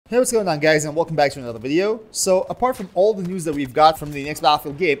Hey, what's going on, guys, and welcome back to another video. So apart from all the news that we've got from the next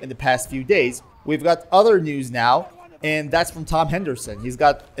Battlefield game in the past few days, we've got other news now, and that's from Tom Henderson. He's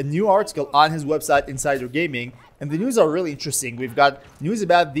got a new article on his website, Insider Gaming, and the news are really interesting. We've got news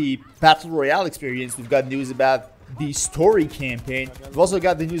about the Battle Royale experience, we've got news about the story campaign, we've also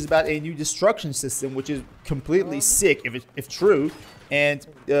got the news about a new destruction system, which is completely sick if true, and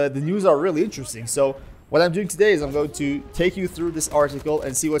the news are really interesting. So what I'm doing today is I'm going to take you through this article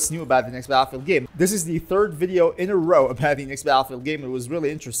and see what's new about the next Battlefield game. This is the third video in a row about the next Battlefield game. It was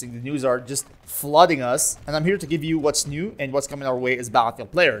really interesting. The news are just flooding us, and I'm here to give you what's new and what's coming our way as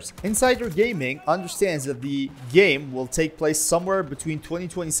Battlefield players. Insider Gaming understands that the game will take place somewhere between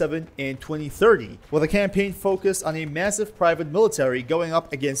 2027 and 2030, with a campaign focused on a massive private military going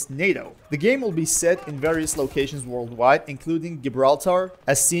up against NATO. The game will be set in various locations worldwide, including Gibraltar,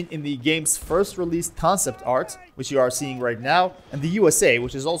 as seen in the game's first released concept art, which you are seeing right now, and the USA,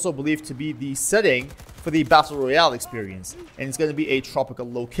 which is also believed to be the setting for the Battle Royale experience, and it's going to be a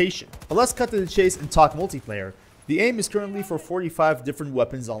tropical location. But let's cut to the chase and talk multiplayer. The aim is currently for 45 different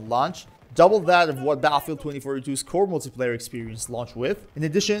weapons on launch, double that of what Battlefield 2042's core multiplayer experience launched with. In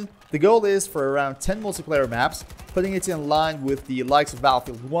addition, the goal is for around 10 multiplayer maps, putting it in line with the likes of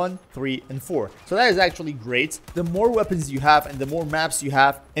Battlefield 1, 3, and 4. So that is actually great. The more weapons you have and the more maps you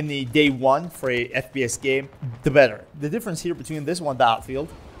have in the day one for a FPS game, the better. The difference here between this one Battlefield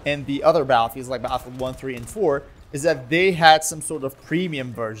and the other Battlefields like Battlefield 1, 3, and 4 is that they had some sort of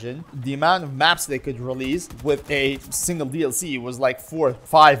premium version. The amount of maps they could release with a single DLC was like 4 or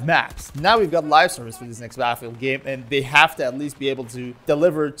 5 maps. Now we've got live service for this next Battlefield game, and they have to at least be able to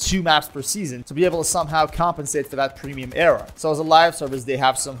deliver 2 maps per season to be able to somehow compensate for that premium era. So as a live service, they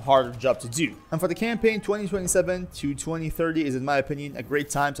have some harder job to do. And for the campaign, 2027 to 2030 is, in my opinion, a great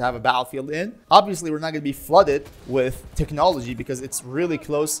time to have a Battlefield in. Obviously, we're not going to be flooded with technology because it's really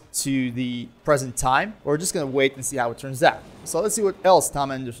close to the present time. We're just going to wait and see how it turns out. So let's see what else Tom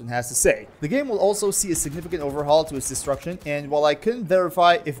Henderson has to say. The game will also see a significant overhaul to its destruction, and while I couldn't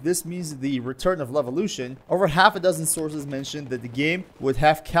verify if this means the return of Levolution, over half a dozen sources mentioned that the game would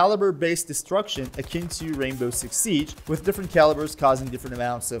have caliber-based destruction akin to Rainbow Six Siege, with different calibers causing different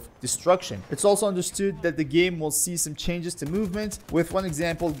amounts of destruction. It's also understood that the game will see some changes to movement, with one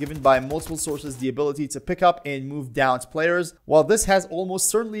example given by multiple sources the ability to pick up and move down to players. While this has almost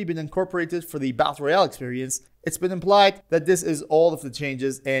certainly been incorporated for the Battle Royale experience, it's been implied that this is all of the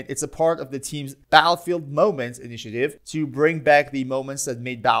changes and it's a part of the team's Battlefield Moments initiative to bring back the moments that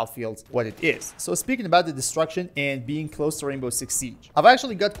made Battlefield what it is. So speaking about the destruction and being close to Rainbow Six Siege, I've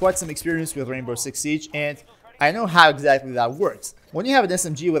actually got quite some experience with Rainbow Six Siege, and I know how exactly that works. When you have an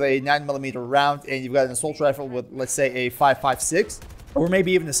SMG with a 9mm round and you've got an assault rifle with, let's say, a 5.56 or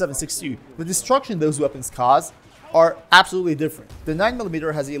maybe even a 7.62, the destruction those weapons cause are absolutely different. The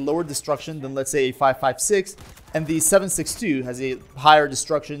 9mm has a lower destruction than, let's say, a 5.56, and the 7.62 has a higher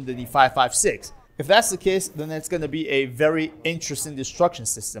destruction than the 5.56. If that's the case, then it's going to be a very interesting destruction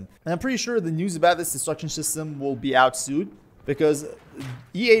system. And I'm pretty sure the news about this destruction system will be out soon, because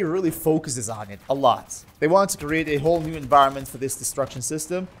EA really focuses on it a lot. They want to create a whole new environment for this destruction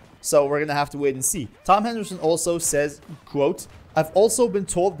system, so we're going to have to wait and see. Tom Henderson also says, quote, "I've also been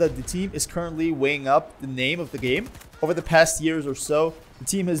told that the team is currently weighing up the name of the game. Over the past years or so, the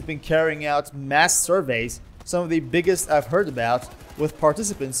team has been carrying out mass surveys, some of the biggest I've heard about, with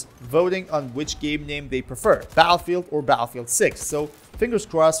participants voting on which game name they prefer, Battlefield or Battlefield 6. So fingers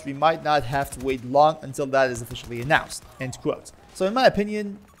crossed, we might not have to wait long until that is officially announced." End quote. So in my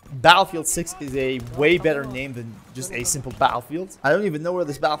opinion, Battlefield 6 is a way better name than just a simple Battlefield. I don't even know where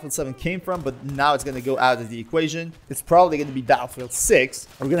this Battlefield 7 came from, but now it's going to go out of the equation. It's probably going to be Battlefield 6.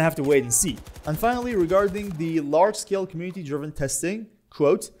 We're going to have to wait and see. And finally, regarding the large-scale community-driven testing,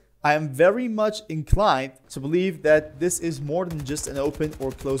 quote, "I am very much inclined to believe that this is more than just an open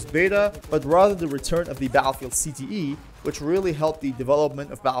or closed beta, but rather the return of the Battlefield CTE, which really helped the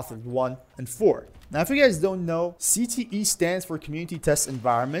development of Battlefield 1 and 4. Now, if you guys don't know, CTE stands for Community Test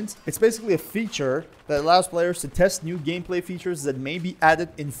Environment. It's basically a feature that allows players to test new gameplay features that may be added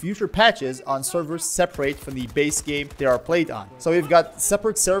in future patches on servers separate from the base game they are played on. So we've got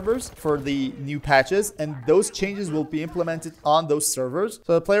separate servers for the new patches, and those changes will be implemented on those servers,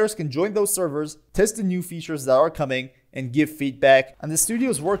 so the players can join those servers, test the new features that are coming, and give feedback. And the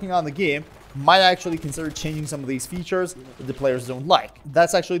studios working on the game might actually consider changing some of these features that the players don't like.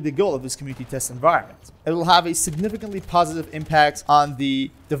 That's actually the goal of this community test environment. It will have a significantly positive impact on the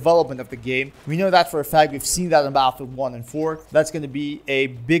development of the game. We know that for a fact. We've seen that in Battlefield 1 and 4. That's going to be a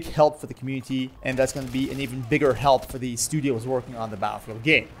big help for the community, and that's going to be an even bigger help for the studios working on the Battlefield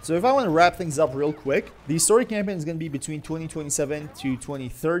game. So if I want to wrap things up real quick, the story campaign is going to be between 2027 to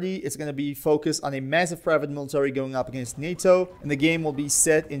 2030. It's going to be focused on a massive private military going up against NATO, and the game will be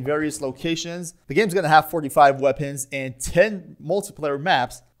set in various locations. The game's going to have 45 weapons and 10 multiplayer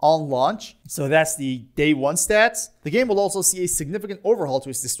maps on launch. So that's the day one stats. The game will also see a significant overhaul to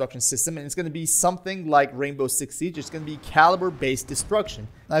its destruction system, and it's going to be something like Rainbow Six Siege. It's going to be caliber-based destruction.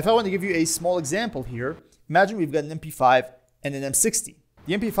 Now, if I want to give you a small example here, imagine we've got an MP5 and an M60.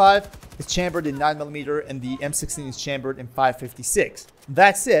 The MP5 is chambered in 9mm and the M16 is chambered in 5.56.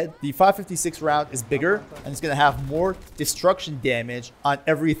 That said, the 5.56 round is bigger and it's going to have more destruction damage on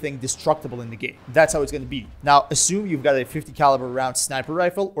everything destructible in the game. That's how it's going to be. Now, assume you've got a 50 caliber round sniper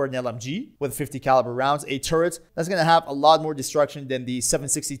rifle or an LMG with 50 caliber rounds, a turret that's going to have a lot more destruction than the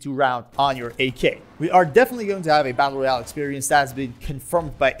 7.62 round on your AK. We are definitely going to have a Battle Royale experience that has been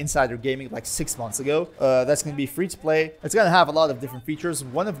confirmed by Insider Gaming like 6 months ago. That's going to be free to play. It's going to have a lot of different features.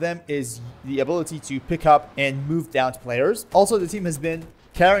 One of them is the ability to pick up and move down to players. Also, the team has been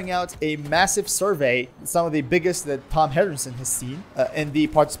carrying out a massive survey, some of the biggest that Tom Henderson has seen, and the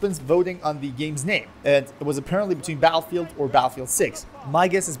participants voting on the game's name. And it was apparently between Battlefield or Battlefield 6. My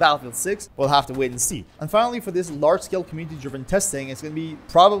guess is Battlefield 6. We'll have to wait and see. And finally, for this large-scale community-driven testing, it's going to be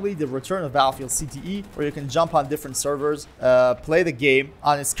probably the return of Battlefield CTE, where you can jump on different servers, play the game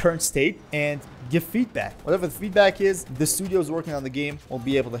on its current state, and give feedback. Whatever the feedback is, the studios working on the game will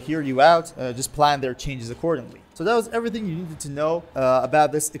be able to hear you out, just plan their changes accordingly. So that was everything you needed to know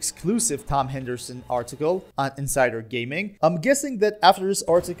about this exclusive Tom Henderson article on Insider Gaming. I'm guessing that after this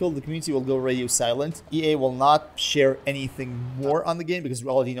article, the community will go radio silent. EA will not share anything more on the game because we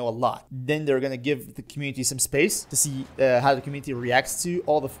already know a lot. Then they're going to give the community some space to see how the community reacts to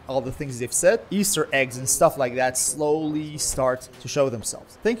all the things they've said. Easter eggs and stuff like that slowly start to show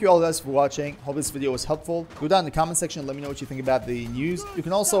themselves. Thank you all guys for watching. Hope this video was helpful. Go down in the comment section and let me know what you think about the news. You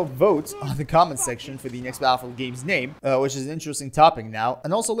can also vote on the comment section for the next Battlefield game's name, which is an interesting topic now.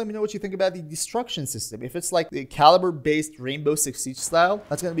 And also let me know what you think about the destruction system. If it's like the caliber-based Rainbow Six Siege style,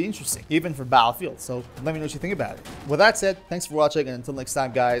 that's going to be interesting, even for Battlefield. So let me know what you think about it. With that said, thanks for watching, and until next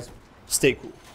time, guys, stay cool.